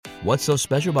What's so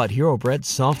special about Hero Bread's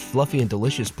soft, fluffy, and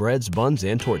delicious breads, buns,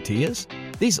 and tortillas?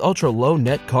 These ultra-low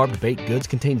net-carb baked goods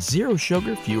contain zero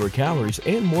sugar, fewer calories,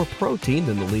 and more protein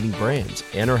than the leading brands,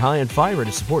 and are high in fiber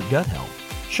to support gut health.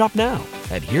 Shop now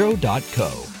at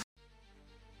Hero.co.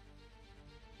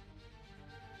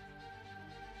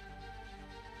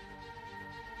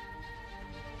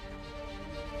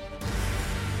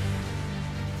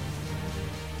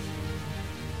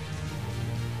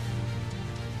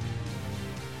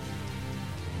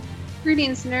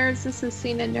 Greetings, nerds. This is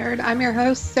Cena Nerd. I'm your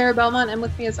host, Sarah Belmont, and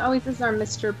with me, as always, is our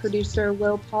Mr. Producer,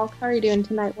 Will Polk. How are you doing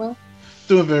tonight, Will?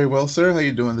 Doing very well, sir. How are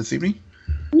you doing this evening?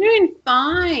 I'm doing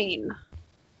fine.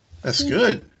 That's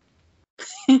good.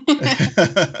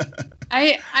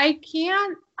 I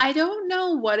don't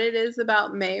know what it is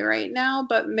about May right now,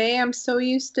 but May, I'm so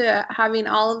used to having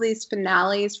all of these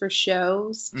finales for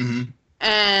shows,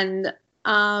 and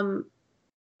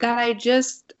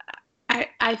that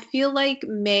I feel like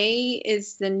May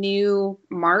is the new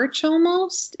March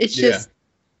almost. It's just,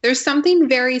 there's something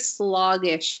very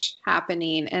sluggish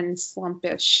happening and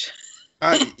slumpish.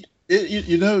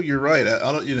 You're right. I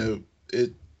don't,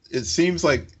 it seems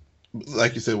like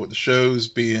you said, with the shows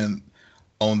being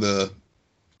on the,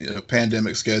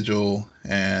 pandemic schedule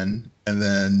and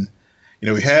then,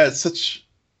 we had such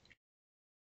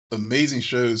amazing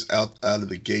shows out of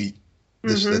the gate at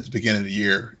the beginning of the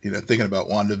year, thinking about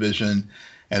WandaVision,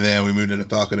 and then we moved into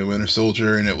Falcon and Winter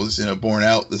Soldier, and it was, borne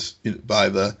out by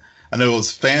I know it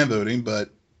was fan voting,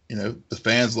 but the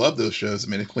fans loved those shows. I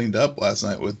mean, it cleaned up last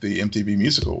night with the MTV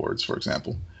Music Awards, for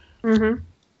example. And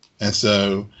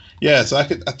so, so I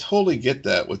totally get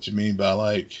that, what you mean by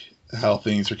like how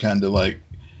things are kind of like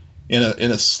in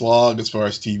a slog as far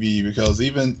as TV, because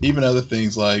even other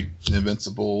things like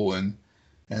Invincible and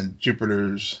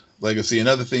Jupiter's Legacy and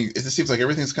other things, it just seems like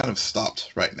everything's kind of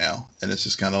stopped right now, and it's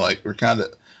just kind of like we're kind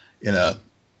of in a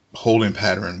holding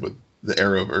pattern with the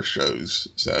Arrowverse shows.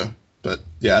 So, but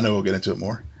yeah, I know we'll get into it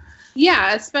more.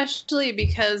 Yeah, especially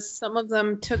because some of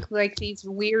them took like these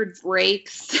weird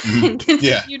breaks and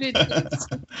continued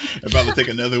about to take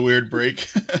another weird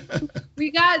break. We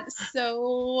got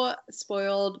so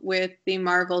spoiled with the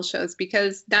Marvel shows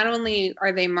because not only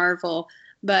are they Marvel,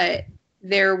 but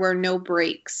there were no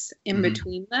breaks in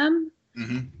between them.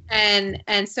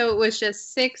 And so it was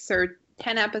just 6 or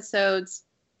 10 episodes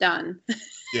done.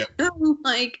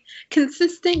 Like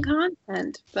consistent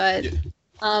content. But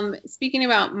speaking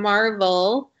about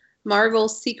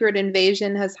Marvel's Secret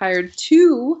Invasion has hired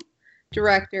 2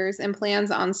 directors and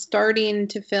plans on starting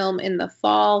to film in the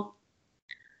fall.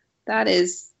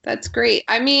 That's great.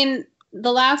 I mean,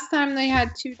 the last time they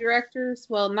had 2 directors,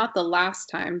 well, not the last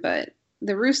time, but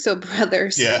the Russo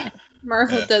brothers. Yeah.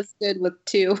 Marvel does good with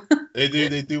 2. They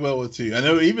do well with 2. I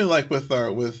know, even like with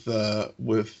the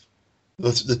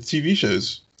TV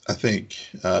shows, I think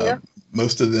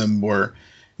most of them were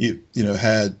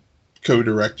had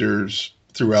co-directors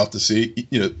throughout the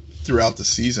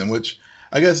season, which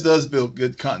I guess does build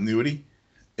good continuity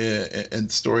in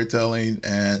storytelling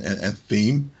and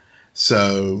theme.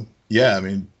 So yeah, I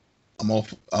mean,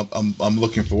 I'm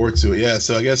looking forward to it. Yeah,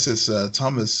 so I guess it's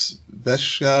Thomas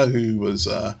Beshka, who was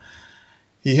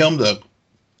he helmed a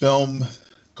film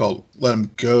called Let 'Em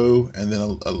Go, and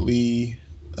then Ali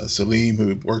Salim,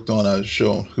 who worked on a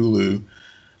show on Hulu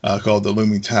called The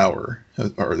Looming Tower,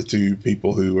 are the 2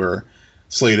 people who were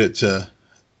slated to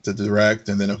direct.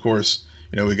 And then of course,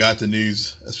 we got the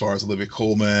news as far as Olivia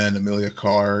Colman, Emilia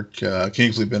Clarke,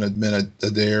 Kingsley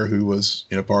Ben-Adir, who was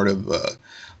part of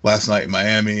Last Night in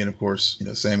Miami, and of course,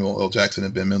 Samuel L. Jackson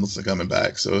and Ben Mendelsohn coming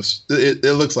back. So it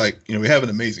looks like we have an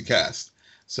amazing cast.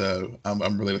 So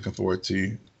I'm really looking forward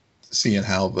to seeing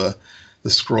how the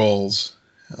Skrulls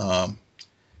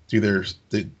do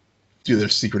their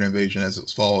secret invasion, as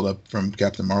it's followed up from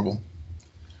Captain Marvel.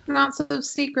 Not so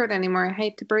secret anymore. I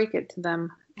hate to break it to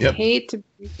them. Yep. I hate to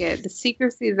break it. The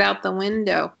secrecy is out the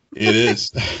window. It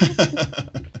is.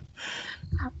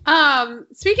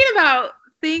 Speaking about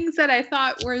things that I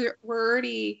thought were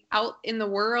already out in the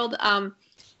world,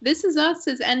 This Is Us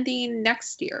is ending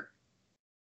next year.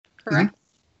 Correct?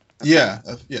 Yeah.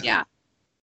 Yeah.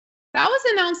 That was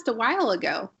announced a while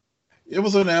ago. It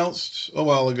was announced a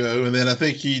while ago, and then I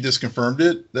think he just confirmed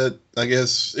it. That I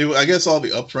guess all the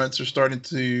upfronts are starting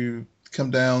to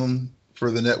come down for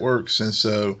the networks, and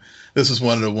so this is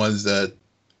one of the ones that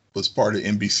was part of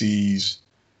NBC's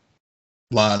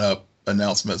lineup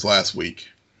announcements last week.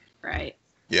 Right.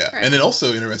 Yeah, right. And then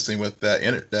also interesting with that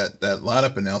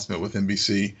lineup announcement with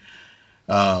NBC,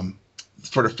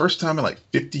 for the first time in like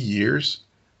 50 years,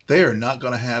 they are not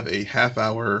going to have a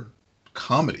half-hour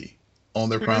comedy on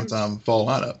their primetime fall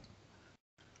lineup.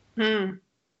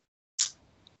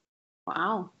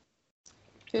 Wow.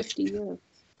 50 years.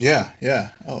 Yeah,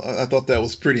 yeah. I thought that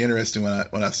was pretty interesting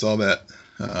when I saw that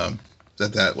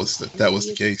that was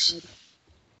the case.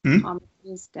 Comedy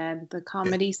is dead. The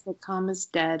comedy sitcom is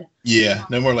dead. Yeah,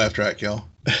 no more laugh track, y'all.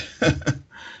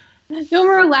 No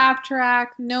more laugh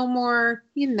track. No more,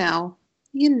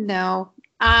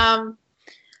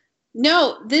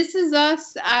 No, This Is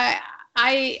Us.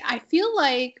 I feel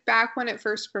like back when it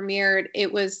first premiered,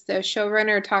 it was the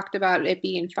showrunner talked about it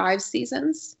being 5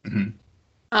 seasons. Mm-hmm.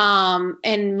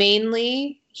 And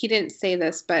mainly, he didn't say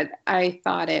this, but I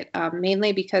thought it,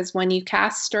 mainly because when you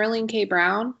cast Sterling K.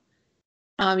 Brown,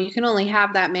 you can only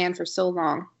have that man for so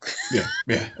long. Yeah,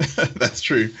 that's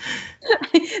true.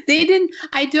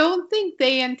 I don't think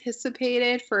they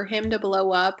anticipated for him to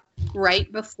blow up right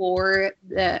before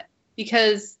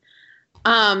because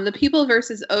the People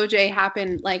versus OJ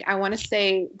happened, like, I want to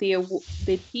say the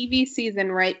TV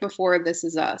season right before This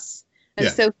Is Us. And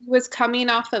so he was coming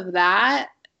off of that,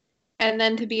 and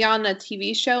then to be on a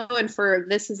TV show and for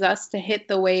This Is Us to hit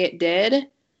the way it did,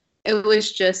 it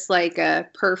was just like a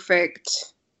perfect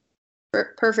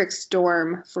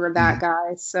storm for that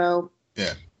guy. So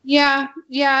yeah,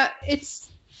 it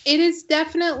is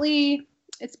definitely,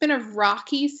 it's been a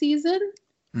rocky season.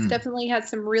 It's definitely had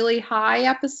some really high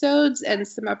episodes and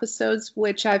some episodes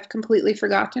which I've completely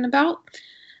forgotten about.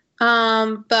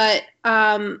 But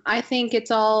I think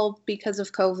it's all because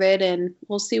of COVID, and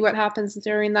we'll see what happens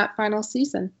during that final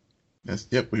season. Yes,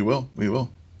 yep, we will.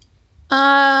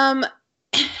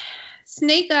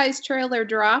 Snake Eyes trailer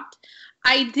dropped.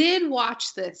 I did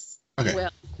watch this. Okay. Will.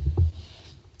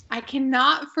 I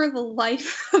cannot for the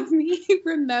life of me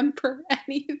remember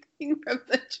anything from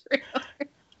the trailer.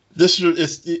 This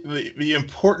is the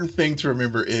important thing to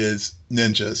remember is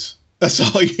ninjas. That's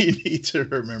all you need to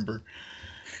remember.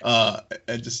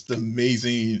 And just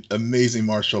amazing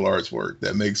martial arts work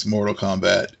that makes Mortal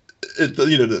Kombat.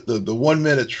 The 1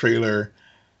 minute trailer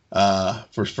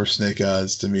for Snake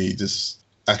Eyes, to me, just,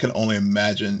 I can only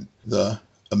imagine the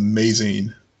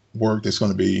amazing work that's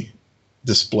going to be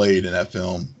displayed in that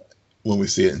film when we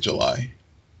see it in July.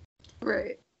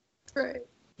 Right.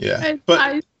 Yeah,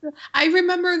 I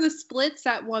remember the splits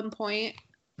at one point,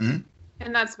 and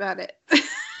that's about it.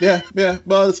 yeah.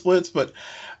 Well, the splits, but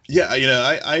yeah,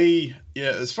 I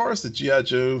as far as the G.I.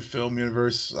 Joe film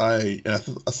universe, I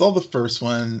saw the first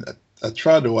one. I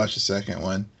tried to watch the second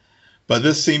one, but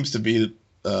this seems to be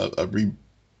a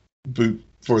reboot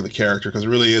for the character, because it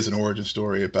really is an origin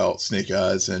story about Snake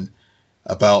Eyes and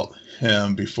about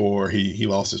him before he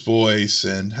lost his voice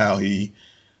and how he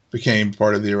became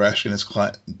part of the Arashikins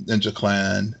Ninja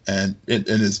Clan, and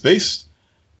is based,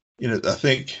 I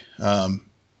think, I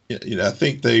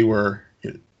think they were,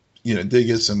 did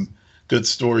get some good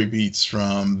story beats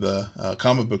from the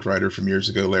comic book writer from years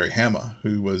ago, Larry Hama,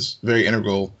 who was very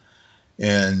integral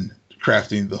in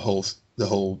crafting the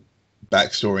whole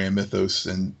backstory and mythos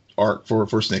and arc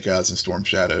for Snake Eyes and Storm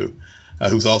Shadow,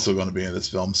 who's also going to be in this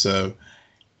film. So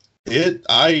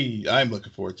I'm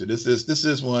looking forward to this. This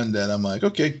is one that I'm like,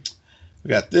 okay, we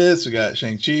got this, we got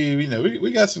Shang-Chi,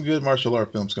 we got some good martial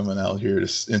art films coming out here in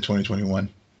 2021.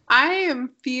 I am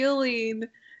feeling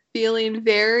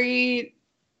very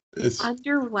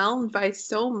underwhelmed by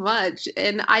so much,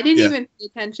 and I didn't even pay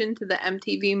attention to the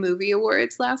MTV Movie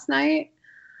Awards last night.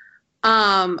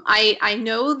 I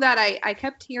know that I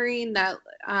kept hearing that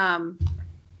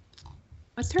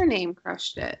what's her name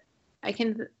crushed it. I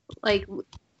can, like,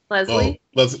 Leslie.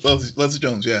 Oh, Leslie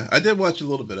Jones. Yeah, I did watch a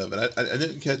little bit of it. I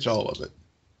didn't catch all of it.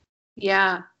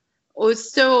 Yeah. Oh,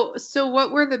 so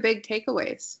what were the big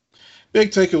takeaways?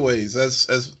 Big takeaways,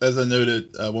 as I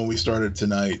noted when we started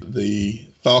tonight, the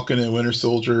Falcon and Winter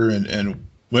Soldier and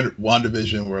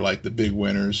WandaVision were like the big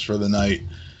winners for the night.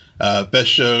 Best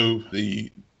show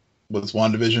was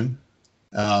WandaVision,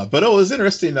 but it was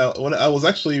interesting. When I was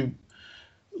actually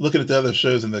looking at the other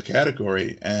shows in the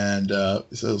category, and so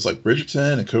it was like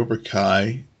Bridgerton and Cobra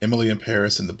Kai, Emily in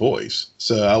Paris, and The Boys.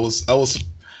 So I was, I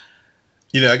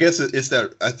guess it's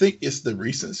that, I think it's the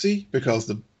recency, because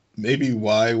maybe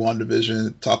why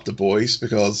WandaVision topped The Boys,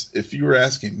 because if you were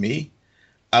asking me,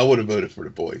 I would have voted for The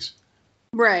Boys.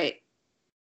 Right.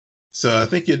 So I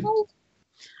think it.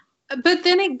 But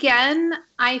then again,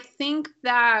 I think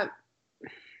that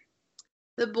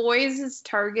The Boys is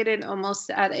targeted almost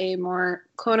at a more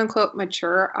quote-unquote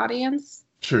mature audience.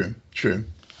 True.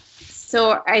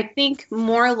 So I think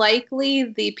more likely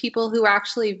the people who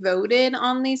actually voted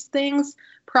on these things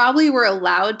probably were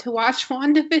allowed to watch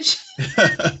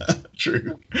WandaVision.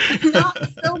 True. Not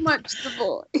so much The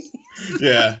Boys.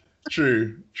 Yeah,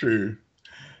 true.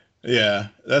 Yeah,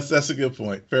 that's a good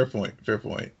point. Fair point. Fair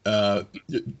point.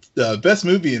 Best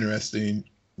movie, interestingly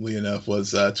enough,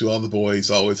 was To All the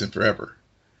Boys, Always and Forever.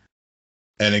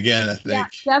 And again, I think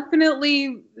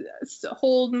definitely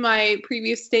hold my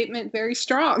previous statement very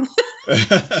strong.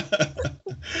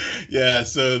 Yeah.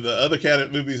 So the other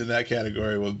movies in that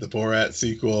category were the Borat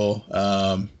sequel,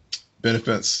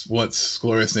 Benefits, Once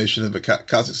Glorious Nation of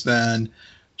Kazakhstan,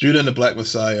 Judah and the Black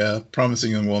Messiah,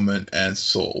 Promising Young Woman, and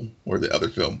Soul were the other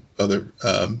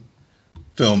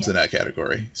films in that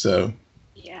category. So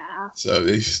so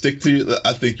they stick to.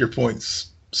 I think your point's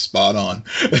spot on.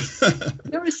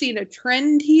 Never seen a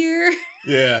trend here.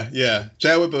 Yeah.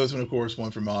 Chadwick Boseman, of course,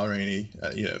 won for Ma Rainey.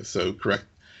 So correct.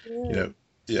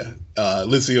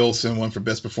 Lizzie Olsen won for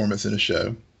Best Performance in a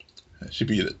Show. She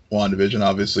beat WandaVision,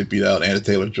 obviously beat out Anna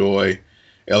Taylor-Joy,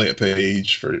 Elliot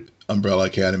Page for Umbrella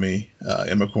Academy,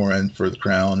 Emma Corrin for The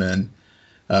Crown, and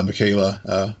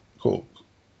Michaela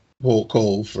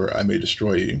Cole for I May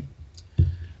Destroy You.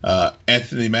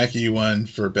 Anthony Mackie won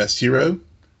for Best Hero,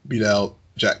 beat out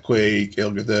Jack Quaid,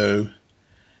 Gal Gadot,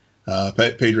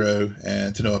 Pedro,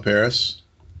 and Tanoa Paris.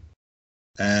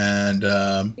 And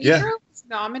Pedro was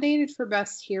nominated for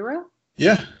Best Hero.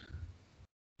 Yeah.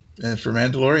 And for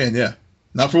Mandalorian,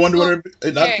 not for Wonder Woman,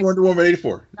 not for Wonder Woman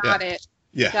 84. Got it.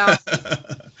 Yeah. Got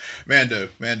it. Mando.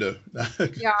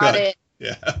 Got it.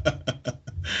 Yeah.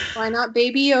 Why not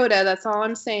Baby Yoda? That's all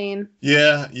I'm saying.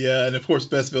 Yeah, and of course,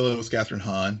 Best Villain was Catherine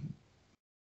Hahn.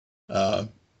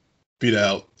 Beat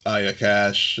out Aya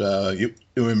Cash, Ewan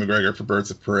McGregor for Birds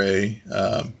of Prey,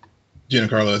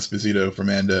 Giancarlo Esposito for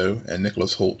Mando, and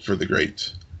Nicholas Hoult for The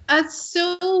Great. That's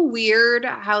so weird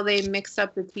how they mix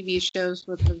up the TV shows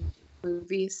with the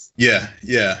movies. Yeah.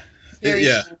 Very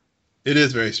strange. It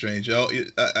is very strange.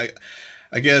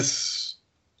 I guess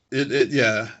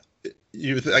I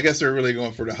guess they're really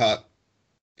going for the hot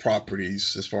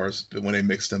properties as far as when they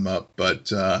mix them up.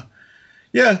 But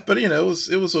it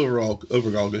was overall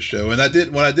good show. And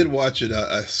when I did watch it,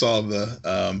 I saw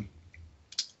the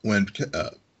when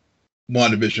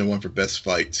WandaVision won for Best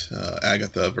Fight,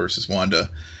 Agatha versus Wanda.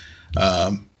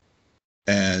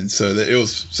 And so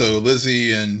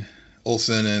Lizzie and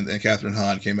Olsen and Catherine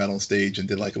Hahn came out on stage and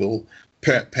did like a little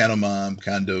pantomime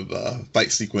kind of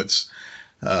fight sequence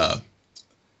in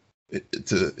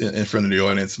front of the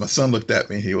audience. My son looked at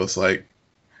me and he was like,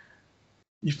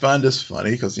 "You find this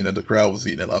funny?" Because the crowd was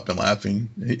eating it up and laughing.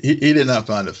 He did not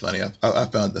find it funny. I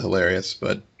found it hilarious,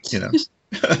 but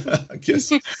I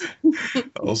guess I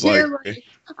was like,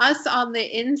 us on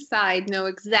the inside know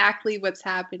exactly what's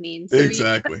happening. So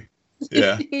exactly.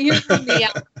 Yeah. You're from the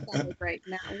outside right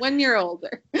now. When you're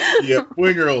older. Yeah.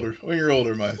 When you're older,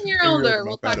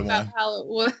 we'll talk about how it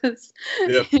was.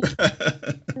 Yep.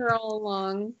 For all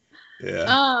along. Yeah.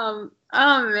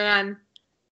 Oh man.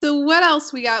 So what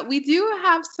else we got? We do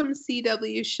have some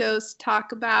CW shows to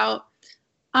talk about.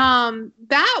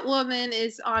 Batwoman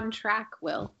is on track,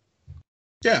 Will.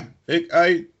 Yeah. This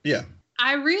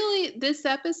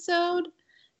episode,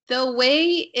 the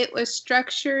way it was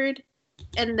structured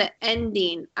and the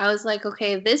ending, I was like,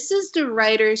 okay, this is the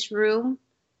writer's room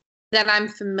that I'm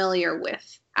familiar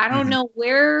with. I don't know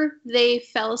where they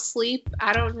fell asleep.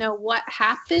 I don't know what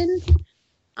happened.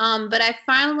 But I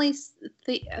finally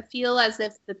feel as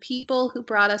if the people who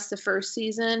brought us the first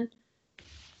season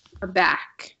are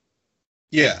back.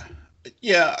 Yeah.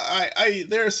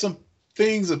 There are some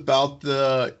things about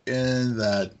the end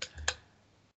that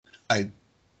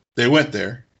they went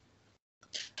there.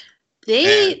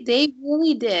 They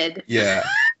really did. Yeah.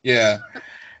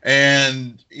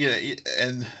 And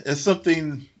and it's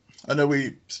something I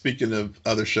know. Speaking of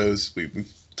other shows,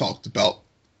 we've talked about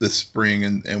this spring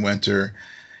and winter.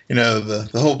 The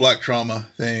whole black trauma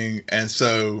thing, and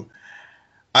so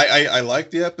I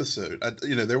liked the episode.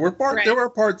 There were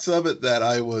parts of it that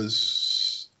I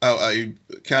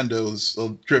kind of was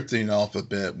drifting off a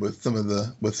bit with some of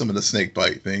the snake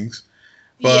bite things,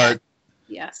 but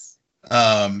yes.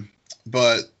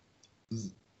 But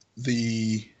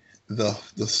the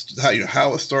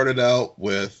how it started out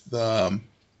with the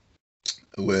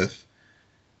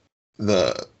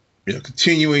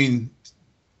continuing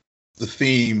the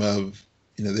theme of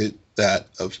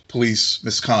of police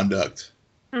misconduct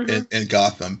in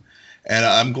Gotham, and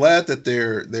I'm glad that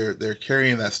they're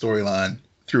carrying that storyline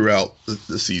throughout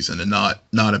the season and not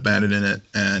abandoning it.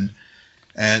 And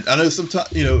I know sometimes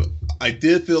I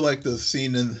did feel like the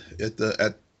scene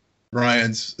at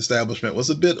Ryan's establishment was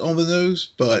a bit on the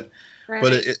nose, but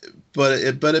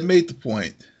it made the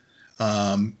point,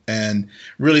 and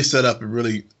really set up a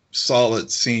really solid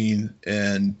scene.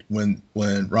 And when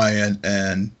Ryan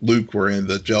and Luke were in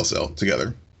the jail cell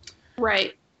together,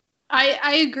 right?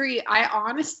 I agree.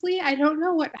 I don't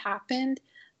know what happened,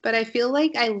 but I feel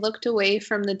like I looked away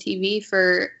from the TV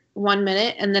for 1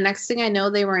 minute, and the next thing I know,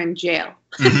 they were in jail.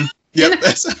 Mm-hmm. Yep,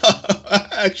 that's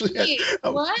actually. Wait,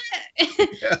 what?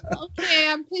 Yeah. Okay,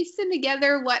 I'm piecing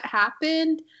together what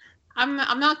happened. I'm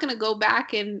not gonna go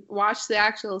back and watch the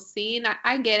actual scene.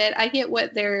 I get it. I get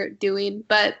what they're doing,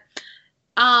 but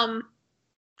I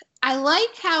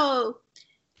like how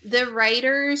the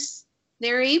writers,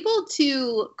 they're able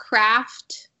to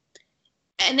craft,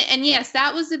 and yes,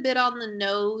 that was a bit on the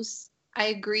nose. I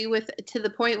agree with, to the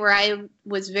point where I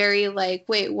was very like,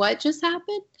 wait, what just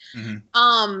happened?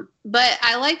 Mm-hmm. But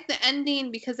I like the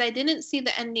ending because I didn't see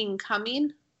the ending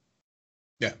coming.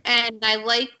 Yeah. And I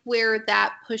like where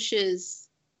that pushes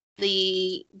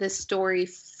the story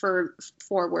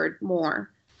forward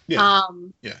more. Yeah.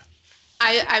 Yeah.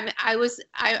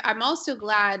 I'm also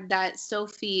glad that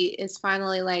Sophie is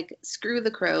finally like, screw the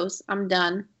crows, I'm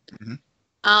done.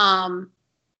 Mm-hmm.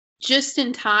 Just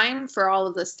in time for all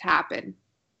of this to happen,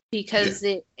 because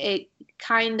it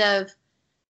kind of,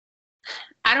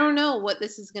 I don't know what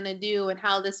this is going to do and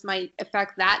how this might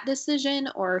affect that decision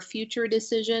or future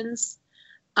decisions.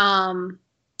 And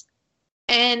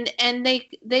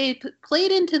they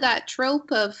played into that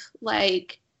trope of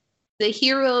like the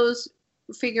heroes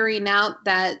figuring out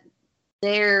that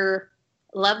their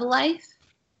love life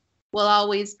will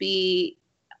always be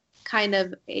kind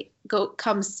of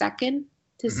comes second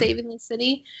to mm-hmm. saving the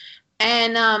city.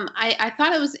 And I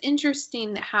thought it was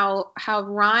interesting how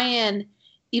Ryan,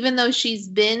 even though she's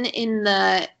been in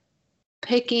the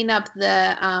picking up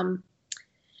the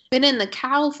been in the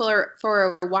cow for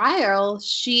a while,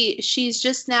 she's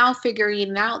just now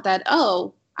figuring out that,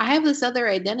 oh, I have this other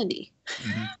identity.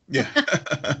 Mm-hmm. Yeah.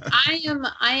 I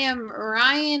am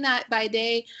Ryan by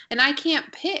day, and I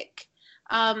can't pick.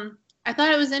 I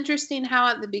thought it was interesting how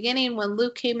at the beginning when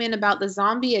Luke came in about the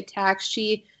zombie attack,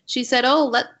 she said, "Oh,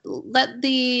 let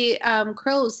the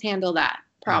crows handle that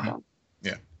problem." Mm-hmm.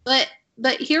 Yeah.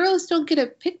 But heroes don't get to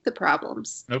pick the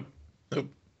problems. Nope.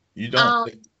 You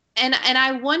don't. And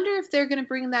I wonder if they're going to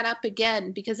bring that up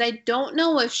again, because I don't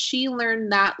know if she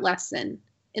learned that lesson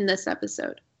in this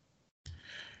episode.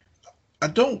 I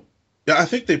don't. Yeah, I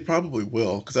think they probably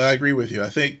will, because I agree with you. I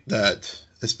think that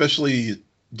especially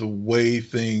the way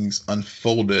things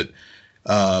unfolded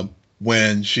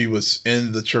when she was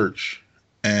in the church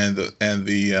and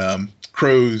the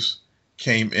crows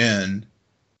came in,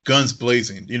 guns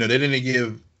blazing. You know, they didn't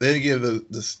give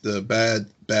the Bad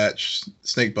Batch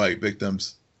snakebite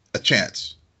victims a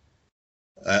chance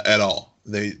at all.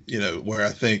 They, where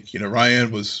I think,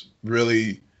 Ryan was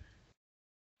really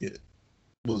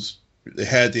they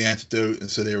had the antidote, and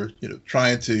so they were,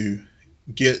 trying to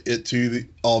get it to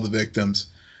all the victims.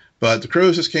 But the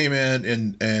crows just came in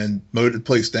and mowed the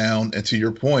place down. And to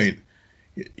your point,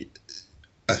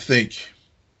 I think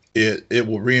it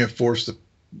will reinforce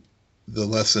the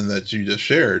lesson that you just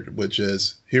shared, which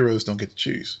is heroes don't get to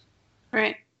choose.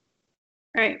 Right.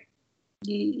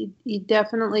 You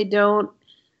definitely don't.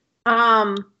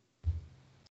 And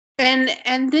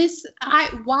this,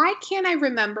 why can't I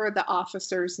remember the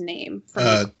officer's name?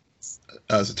 Is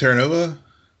it Terranova?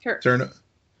 Terranova.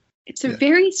 It's a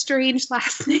very strange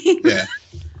last name. Yeah.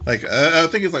 Like, I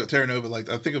think it's like Terranova. Like,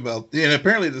 I think about, and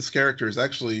apparently this officer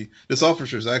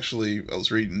is actually, I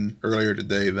was reading earlier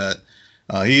today that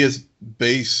he is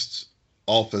based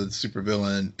off of the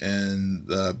supervillain in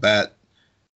the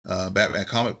Batman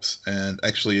comics, and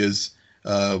actually is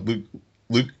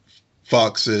Luke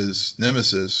Fox's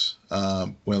nemesis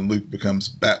when Luke becomes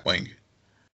Batwing.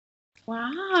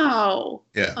 Wow.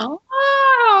 Yeah.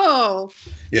 Oh.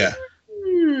 Yeah.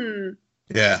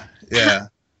 Yeah.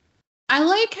 I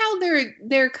like how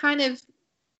they're kind of,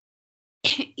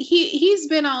 he's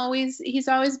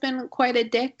always been quite a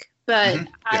dick, but mm-hmm.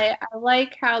 Yeah. I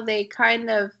like how they kind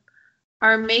of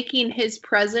are making his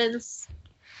presence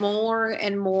more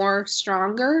and more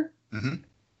stronger, mm-hmm.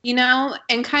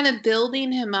 And kind of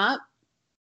building him up.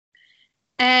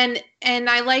 And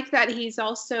I like that he's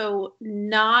also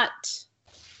not,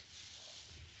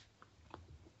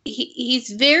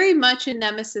 he's very much a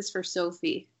nemesis for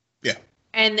Sophie. Yeah.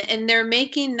 And they're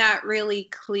making that really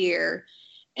clear.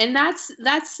 And that's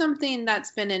something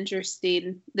that's been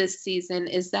interesting this season,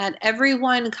 is that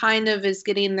everyone kind of is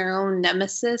getting their own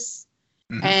nemesis.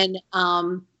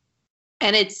 Mm-hmm.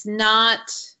 And it's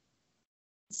not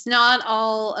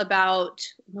all about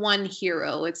one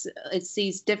hero. It's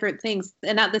these different things.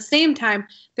 And at the same time,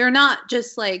 they're not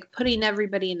just like putting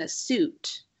everybody in a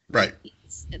suit. Right.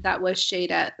 That was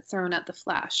shade thrown at the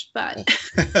Flash, but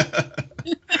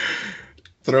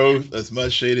throw as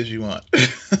much shade as you want.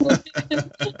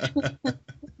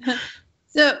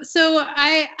 So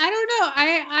I don't know.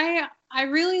 I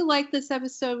really like this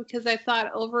episode because I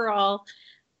thought overall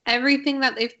everything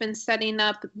that they've been setting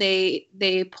up, they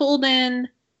pulled in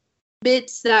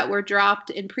bits that were dropped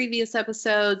in previous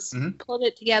episodes, pulled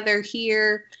it together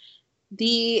here.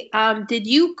 Did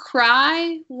you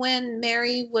cry when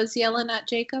Mary was yelling at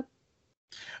Jacob?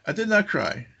 I did not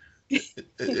cry.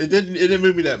 It didn't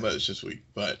move me that much this week,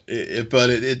 but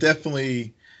it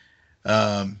definitely,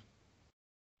 I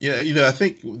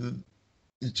think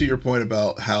to your point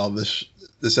about how this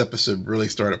episode really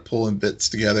started pulling bits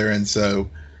together, and so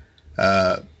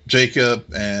Jacob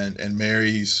and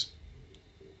Mary's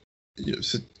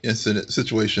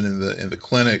situation in the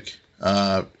clinic,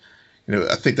 I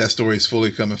think that story is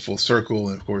fully coming full circle,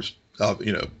 and of course,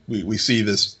 we see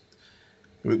this.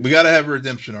 We got to have a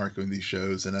redemption arc in these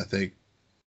shows, and I think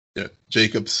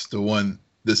Jacob's the one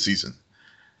this season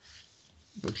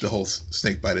with the whole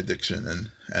snake bite addiction,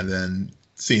 and then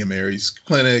seeing Mary's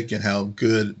clinic and how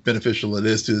beneficial it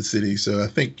is to the city. So I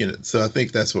think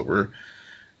that's what we're,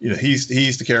 he's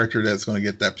the character that's going to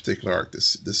get that particular arc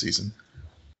this season.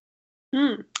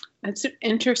 That's an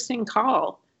interesting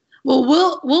call.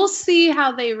 Well, we'll see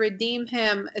how they redeem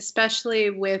him, especially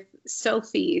with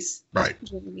Sophie's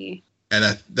journey.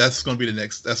 And that's going to be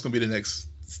the next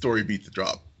story beat to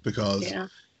drop because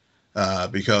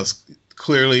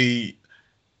clearly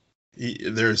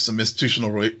there's some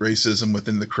institutional racism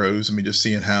within the Crows. I mean, just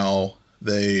seeing how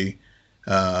they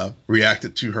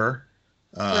reacted to her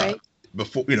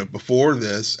before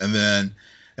this, and then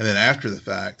after the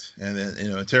fact, and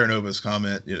then Terra Nova's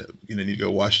comment, you need to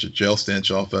go wash the jail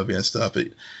stench off of you and stuff.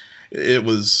 It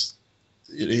was.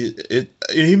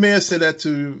 He may have said that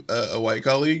to a white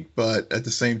colleague, but at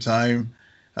the same time,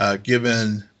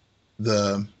 given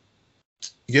the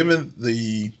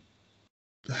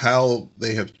how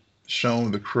they have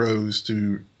shown the Crows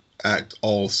to act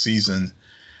all season,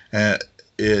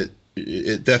 it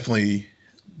definitely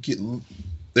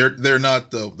they're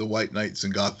not the white knights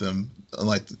in Gotham,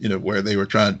 unlike where they were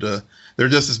trying to. They're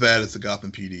just as bad as the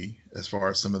Gotham PD as far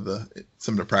as some of the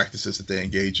practices that they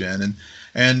engage in,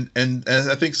 and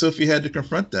I think Sophie had to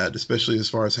confront that, especially as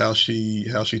far as how she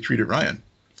treated Ryan,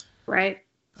 right,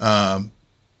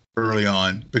 early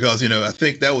on, because I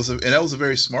think that was a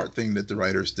very smart thing that the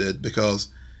writers did, because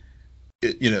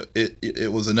it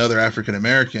was another African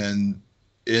American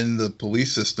in the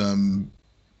police system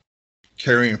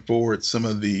carrying forward some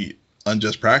of the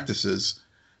unjust practices,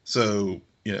 so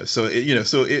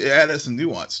it added some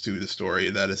nuance to the story,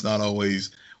 that it's not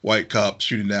always white cops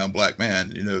shooting down black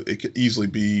man. It could easily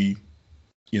be,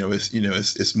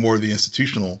 it's more the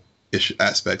institutional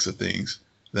aspects of things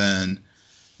than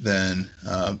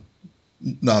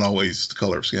not always the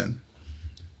color of skin.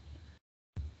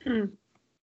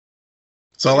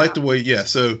 So I like the way,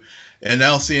 and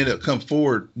now seeing it come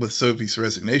forward with Sophie's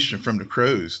resignation from the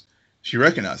Crows, she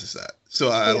recognizes that. So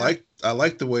I like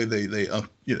the way they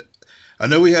I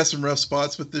know we had some rough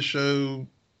spots with this show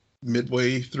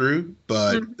midway through,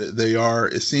 but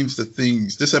it seems that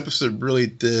this episode really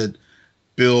did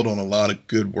build on a lot of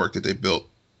good work that they built,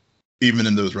 even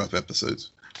in those rough episodes.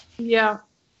 Yeah.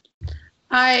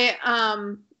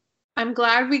 I'm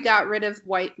glad we got rid of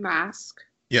White Mask.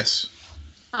 Yes.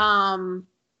 But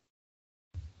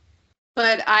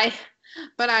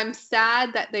I'm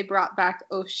sad that they brought back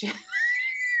Ocean.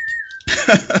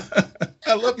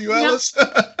 I love you, Alice.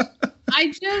 I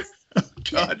just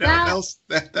God,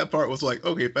 that part was like,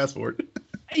 okay, fast forward.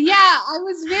 Yeah, I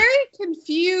was very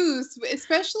confused,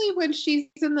 especially when she's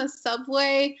in the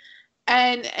subway,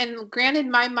 and granted,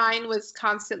 my mind was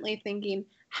constantly thinking,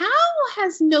 how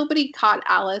has nobody caught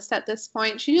Alice at this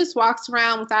point? She just walks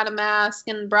around without a mask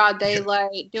in broad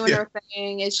daylight, doing her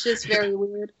thing. It's just very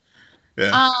weird.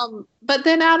 Yeah. But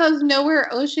then out of nowhere,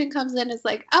 Ocean comes in and is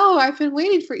like, "Oh, I've been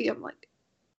waiting for you." I'm like,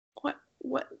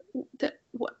 what?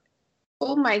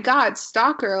 Oh my God,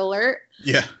 stalker alert.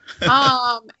 Yeah.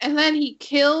 And then he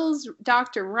kills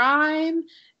Dr. Rhyme,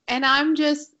 and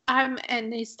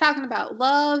and he's talking about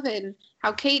love and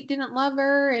how Kate didn't love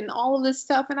her and all of this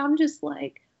stuff, and I'm just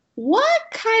like, what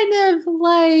kind of,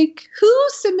 who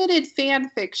submitted fan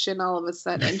fiction all of a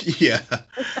sudden? Yeah.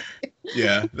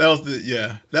 Yeah. So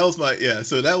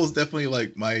that was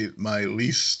definitely my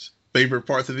least favorite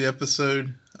parts of the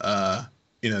episode.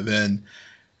 Then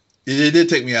it did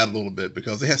take me out a little bit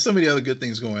because they had so many other good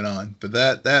things going on, but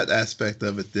that aspect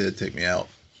of it did take me out.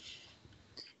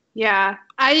 Yeah,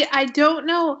 I don't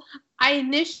know. I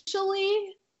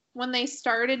initially, when they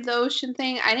started the Ocean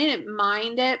thing, I didn't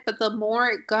mind it, but the more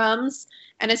it comes,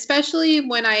 and especially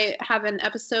when I have an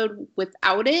episode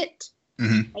without it,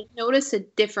 I notice a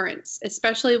difference,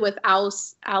 especially with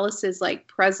Alice's like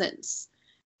presence.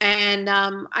 And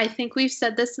I think we've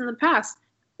said this in the past,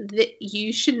 that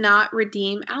you should not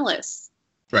redeem Alice.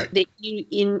 Right. That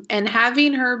and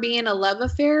having her be in a love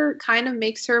affair kind of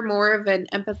makes her more of an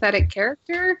empathetic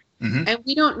character, and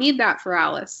we don't need that for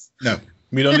Alice. No,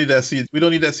 we don't need that. We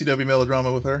don't need that CW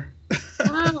melodrama with her.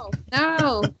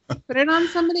 No. Put it on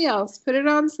somebody else.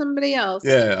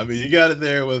 Yeah, I mean, you got it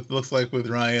there with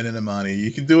Ryan and Imani.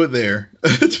 You can do it there,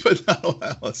 but not on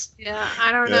Alice. Yeah,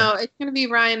 I don't know. It's gonna be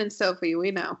Ryan and Sophie.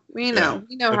 We know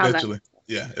how that.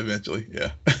 Yeah, eventually.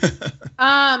 Yeah.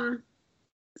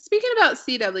 Speaking about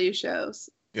CW shows,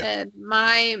 and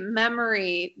my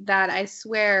memory that I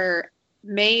swear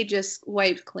May just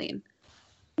wiped clean.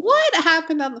 What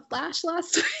happened on The Flash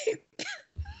last week?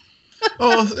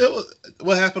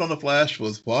 What happened on The Flash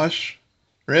was wash,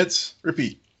 rinse,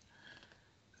 repeat.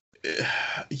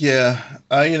 Yeah,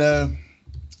 I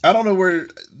don't know where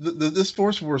this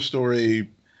Force War story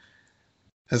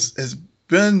has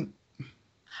been.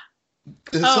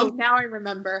 Now I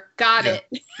remember. Got it.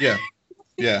 Yeah.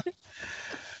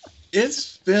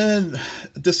 It's been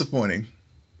disappointing.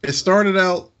 It started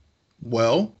out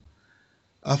well,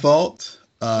 I thought.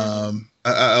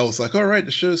 I was like, all right,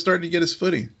 the show's starting to get its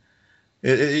footing.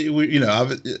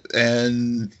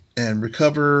 And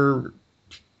recover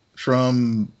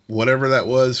from whatever that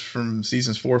was from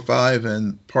seasons 4, 5,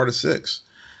 and part of 6.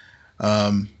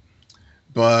 But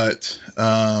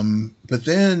then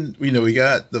we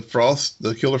got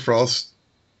the Killer Frost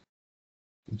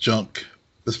junk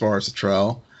as far as the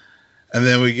trial, and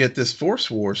then we get this Force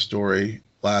War story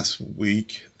last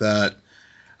week that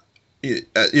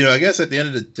I guess at the end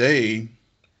of the day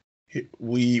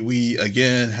we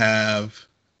again have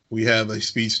a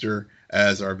speedster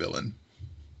as our villain.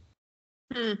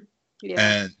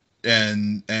 Yeah.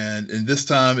 And this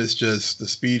time it's just the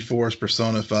Speed Force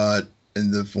personified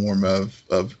in the form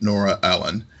of Nora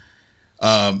Allen,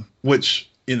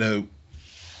 which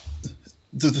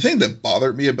the thing that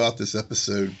bothered me about this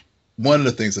episode, one of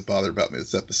the things that bothered about me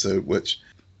this episode, which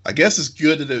I guess is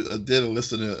good that it did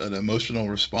elicit an emotional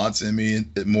response in me,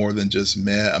 more than just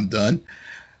meh, I'm done,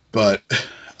 but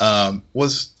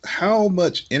was how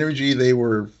much energy they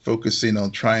were focusing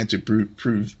on trying to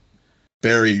prove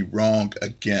Barry wrong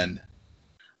again.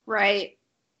 Right.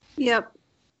 Yep.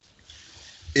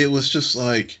 It was just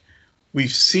like,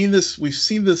 we've seen this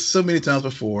so many times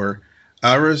before.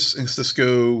 Iris and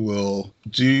Cisco will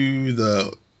do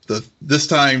this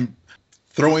time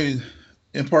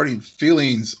imparting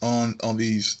feelings on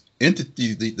these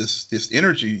entities, this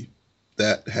energy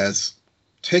that has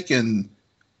taken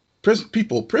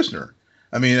people prisoner.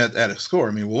 I mean, at a score.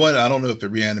 I mean, one, I don't know if it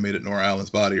reanimated Nora Allen's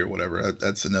body or whatever.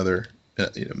 That's another.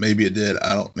 Maybe it did.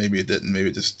 Maybe it didn't. Maybe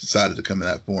it just decided to come in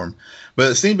that form. But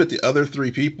it seemed that the other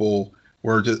 3 people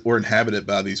were inhabited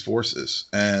by these forces,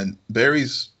 and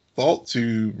Barry's thought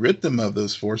to rid them of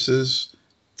those forces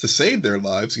to save their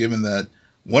lives, given that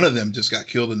one of them just got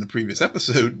killed in the previous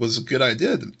episode, was a good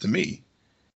idea to me.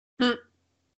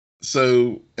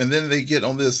 So, and then they get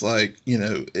on this, like,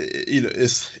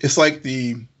 it's like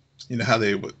how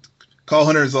they would call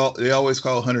Hunter's. They always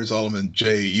call Hunter Zolomon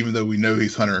Jay, even though we know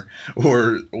he's Hunter,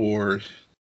 or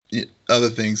other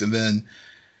things. And then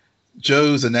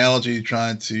Joe's analogy,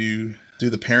 trying to do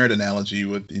the parent analogy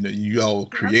with, you all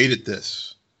created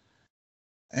this.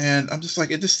 And I'm just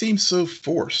like, it just seems so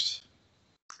forced.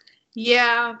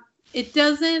 Yeah, it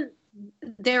doesn't.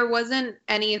 There wasn't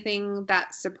anything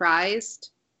that surprised.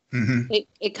 Mm-hmm.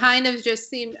 It kind of just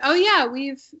seemed, oh yeah,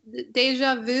 we've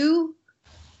deja vu,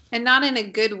 and not in a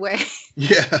good way.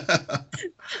 Yeah.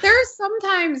 There are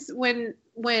sometimes when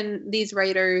these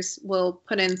writers will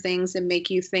put in things and make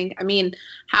you think. I mean,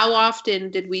 how often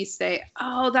did we say,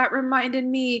 oh, that reminded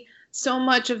me so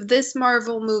much of this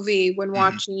Marvel movie when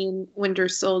watching Winter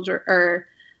Soldier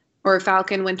or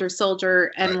Falcon Winter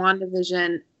Soldier and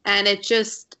WandaVision, and it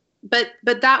just but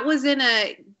that was in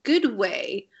a good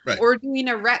way. Right. Or doing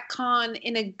a retcon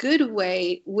in a good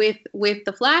way with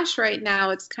the Flash right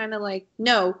now. It's kind of like,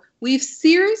 no, we've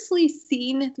seriously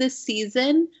seen this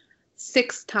season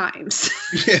 6 times.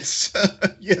 Yes.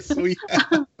 Yes, we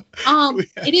have.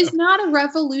 It is not a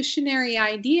revolutionary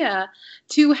idea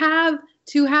to have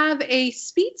a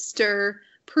speedster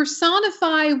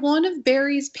personify one of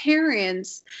Barry's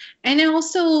parents and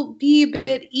also be a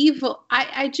bit evil.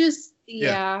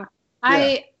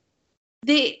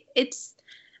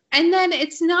 And then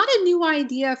it's not a new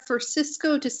idea for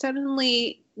Cisco to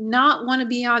suddenly not want to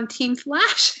be on Team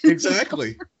Flash.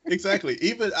 Exactly.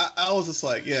 Even I was just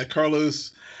like, yeah,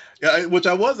 Carlos, Yeah, which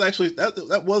I was actually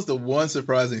that was the one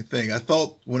surprising thing. I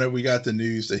thought whenever we got the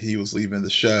news that he was leaving the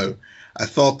show, I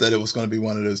thought that it was going to be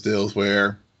one of those deals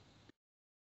where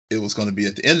it was going to be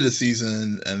at the end of the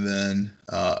season and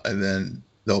then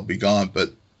they'll be gone.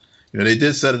 But they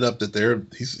did set it up that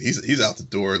he's out the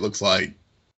door. It looks like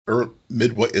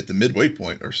midway at the midway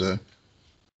point or so.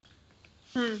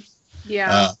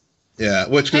 Yeah. Yeah.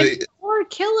 Or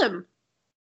kill him.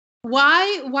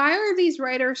 Why are these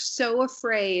writers so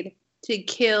afraid to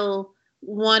kill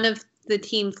one of the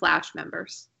Team Flash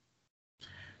members?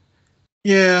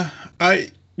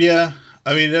 I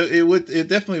mean, it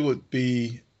definitely would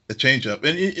be a change up,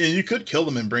 and you could kill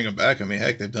them and bring them back. I mean,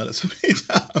 heck, they've done it so many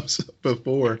times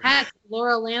before. Heck,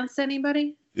 Laura Lance,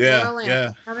 anybody? Yeah,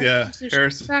 Laura Lance.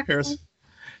 Harrison,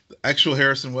 actual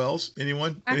Harrison Wells.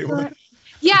 Anyone?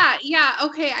 Yeah.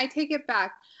 Okay, I take it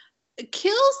back.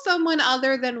 Kill someone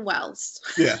other than Wells.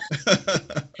 Yeah.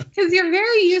 Because you're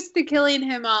very used to killing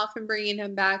him off and bringing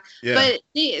him back. Yeah. But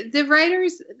the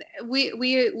writers,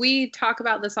 we talk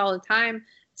about this all the time.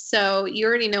 So you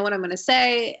already know what I'm going to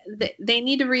say. They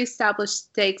need to reestablish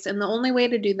stakes. And the only way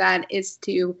to do that is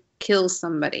to kill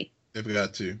somebody. They've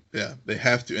got to. Yeah. They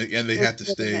have to. And they have to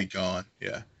stay gone.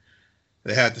 Yeah.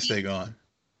 They have to stay gone.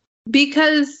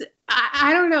 Because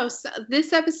I don't know.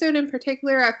 This episode in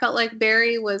particular, I felt like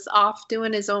Barry was off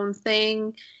doing his own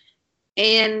thing,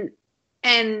 and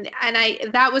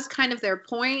that was kind of their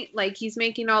point. Like, he's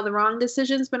making all the wrong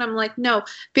decisions, but I'm like, no,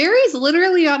 Barry's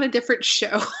literally on a different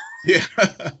show. Yeah.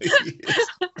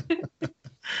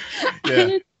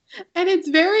 Yeah. And it's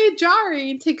very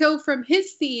jarring to go from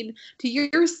his scene to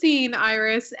your scene,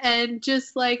 Iris, and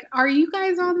just like, are you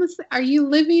guys are you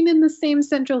living in the same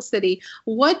central city?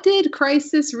 What did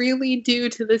Crisis really do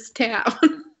to this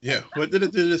town? Yeah, what did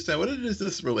it do to this town? What did it do to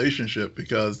this relationship?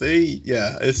 Because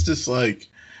it's just like,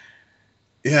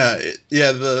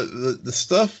 the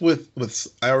stuff with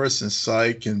Iris and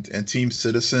Psyche and Team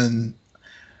Citizen.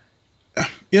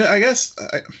 I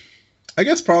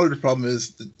guess probably the problem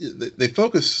is they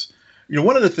focus.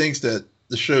 One of the things that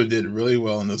the show did really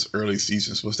well in those early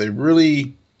seasons was they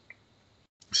really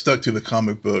stuck to the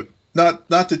comic book. Not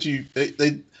that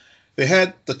they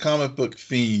had the comic book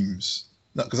themes.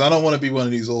 Because I don't want to be one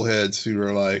of these old heads who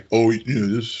are like, oh,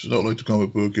 this is not like the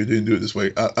comic book. It didn't do it this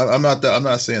way. I'm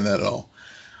not saying that at all.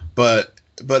 But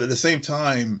at the same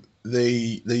time,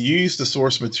 they used the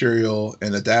source material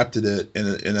and adapted it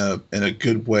in a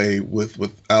good way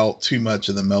without too much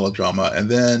of the melodrama. And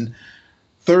then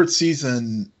third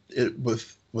season,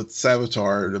 with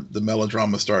Savitar, the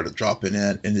melodrama started dropping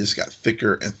in and it just got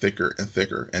thicker and thicker and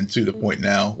thicker, and to the point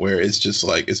now where it's just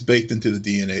like it's baked into the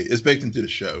DNA, it's baked into the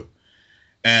show.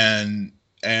 And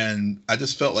I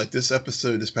just felt like this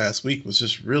episode this past week was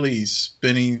just really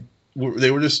spinning.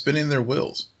 They were just spinning their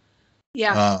wheels.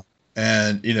 Yeah.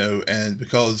 And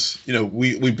because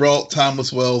we brought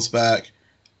Timeless Wells back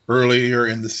earlier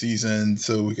in the season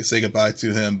so we could say goodbye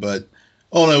to him, but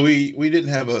we didn't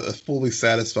have a fully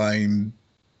satisfying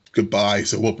goodbye,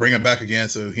 so we'll bring him back again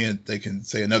so they can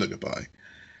say another goodbye.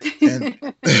 And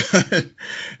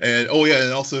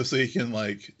and also so he can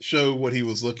like show what he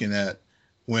was looking at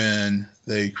when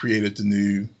they created the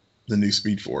new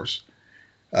Speed Force.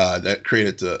 That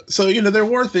created there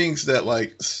were things that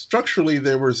like structurally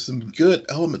there were some good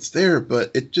elements there,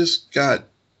 but it just got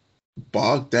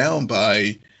bogged down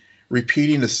by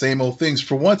repeating the same old things.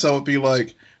 For once I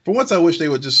wish they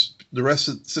would just, the rest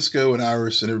of Cisco and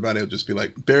Iris and everybody would just be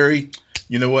like, Barry,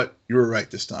 you know what? You were right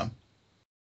this time.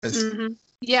 Mm-hmm.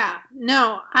 Yeah,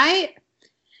 no, I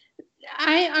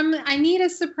need a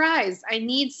surprise. I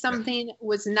need something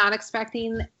was not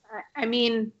expecting. I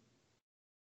mean,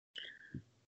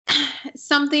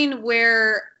 something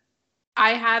where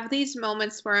I have these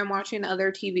moments where I'm watching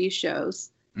other TV shows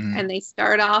and they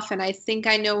start off and I think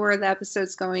I know where the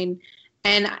episode's going,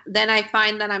 and then I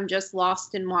find that I'm just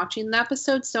lost in watching the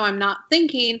episode, so I'm not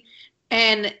thinking,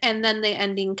 and then the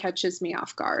ending catches me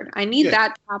off guard. I need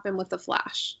that to happen with The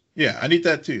Flash. Yeah, I need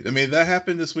that too. I mean, that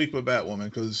happened this week with Batwoman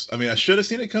because I should have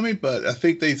seen it coming, but I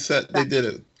think they did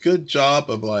a good job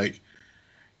of like,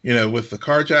 with the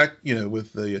carjack,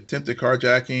 with the attempted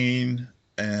carjacking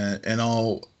and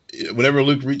all, whatever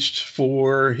Luke reached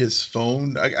for his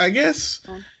phone, I guess,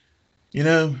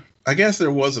 I guess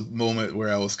there was a moment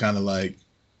where I was kind of like,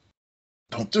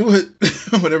 don't do it.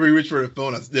 Whenever he reached for the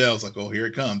phone, I was like, oh, here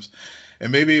it comes.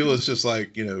 And maybe it was just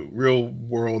like, real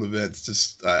world events.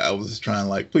 Just I was just trying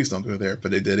like, please don't go there,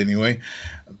 but they did anyway.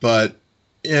 But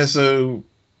yeah, so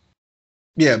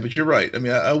yeah, but you're right. I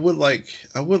mean,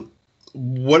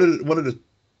 one of the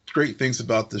great things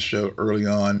about the show early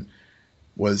on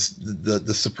was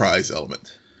the surprise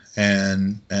element.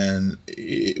 we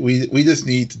just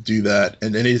need to do that,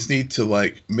 and they just need to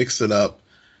like mix it up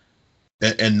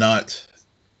and not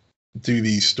do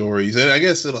these stories. And I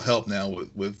guess it'll help now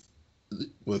with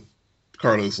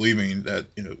Carlos leaving, that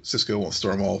Cisco won't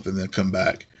storm off and then come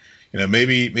back.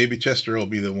 Maybe Chester will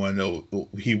be the one.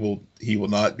 He will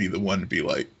not be the one to be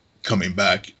like coming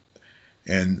back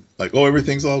and like, oh,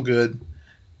 everything's all good,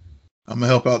 I'm gonna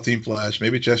help out Team Flash.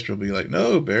 Maybe Chester will be like,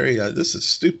 no, Barry, this is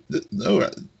stupid. No,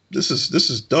 this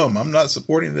is dumb. I'm not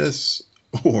supporting this.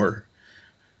 Or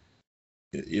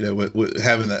with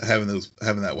having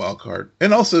that wild card,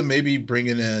 and also maybe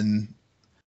bringing in.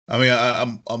 I mean,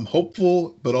 I'm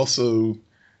hopeful, but also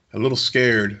a little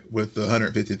scared with the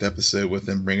 150th episode with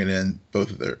them bringing in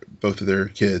both of their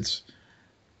kids.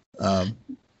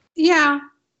 Yeah,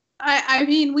 I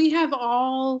mean,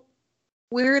 we're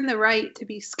in the right to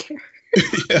be scared.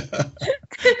 Yeah.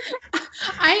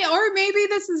 Or maybe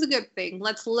this is a good thing.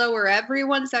 Let's lower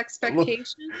everyone's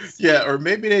expectations. Yeah, or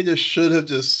maybe they just should have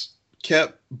just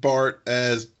kept Bart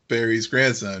as Barry's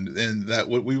grandson, and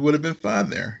we would have been fine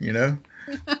there,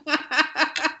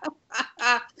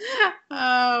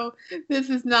 Oh, this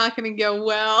is not going to go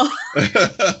well.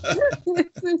 This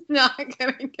is not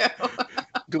going to go well.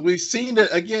 We've seen it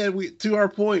again. To our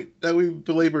point that we've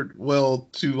belabored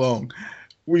too long.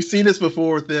 We've seen this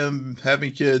before with them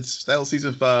having kids. That was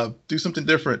season 5. Do something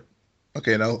different.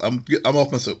 Okay, now I'm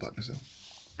off my soapbox. So.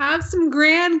 Have some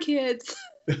grandkids.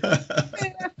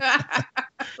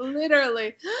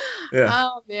 Literally. Yeah.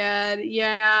 Oh man,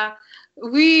 yeah.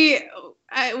 We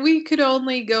could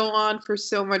only go on for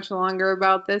so much longer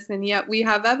about this, and yet we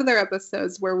have other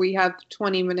episodes where we have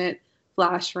 20-minute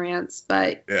flash rants.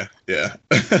 But yeah.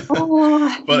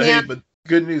 Oh, but yeah. Hey, but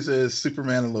good news is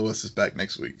Superman and Lois is back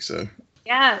next week. So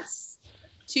yes,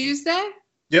 Tuesday.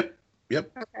 Yep.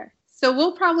 Okay. So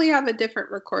we'll probably have a different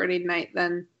recording night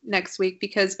than next week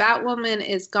because Batwoman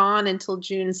is gone until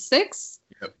June 6th.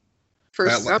 Yep. For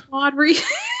some odd reason.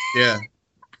 Yeah.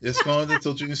 It's gone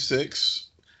until June 6th.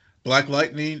 Black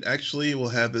Lightning actually will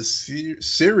have a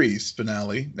series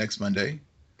finale next Monday.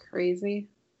 Crazy.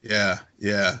 Yeah.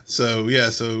 So y'all.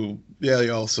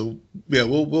 So yeah,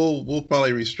 we'll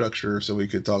probably restructure so we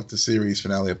could talk the series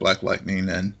finale of Black Lightning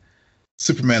and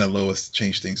Superman and Lois to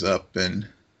change things up and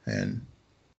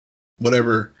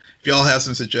whatever. If y'all have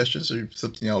some suggestions or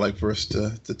something y'all like for us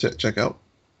to check out,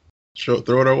 throw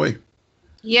it our way.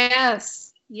 Yes.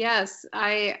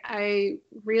 I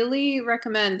really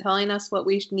recommend telling us what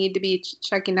we need to be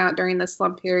checking out during the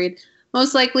slump period.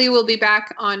 Most likely we'll be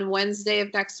back on Wednesday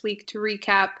of next week to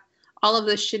recap all of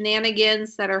the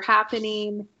shenanigans that are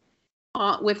happening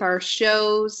with our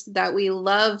shows that we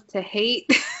love to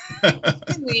hate.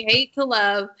 We hate to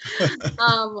love.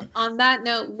 On that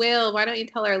note, Will, why don't you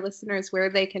tell our listeners where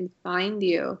they can find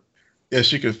you?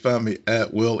 Yes, you can find me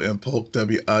at Will M. Polk,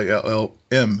 WILLMPOLK.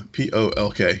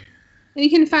 And you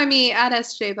can find me at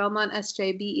SJ Belmont,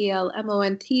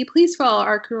 SJBELMONT. Please follow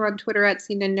our crew on Twitter at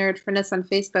Scene and Nerd, friend us on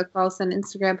Facebook, follow us on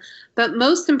Instagram. But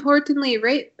most importantly,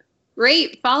 rate,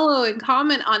 follow, and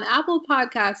comment on Apple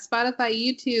Podcasts, Spotify,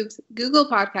 YouTube, Google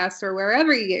Podcasts, or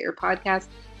wherever you get your podcasts.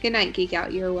 Good night, Geek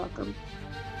Out. You're welcome.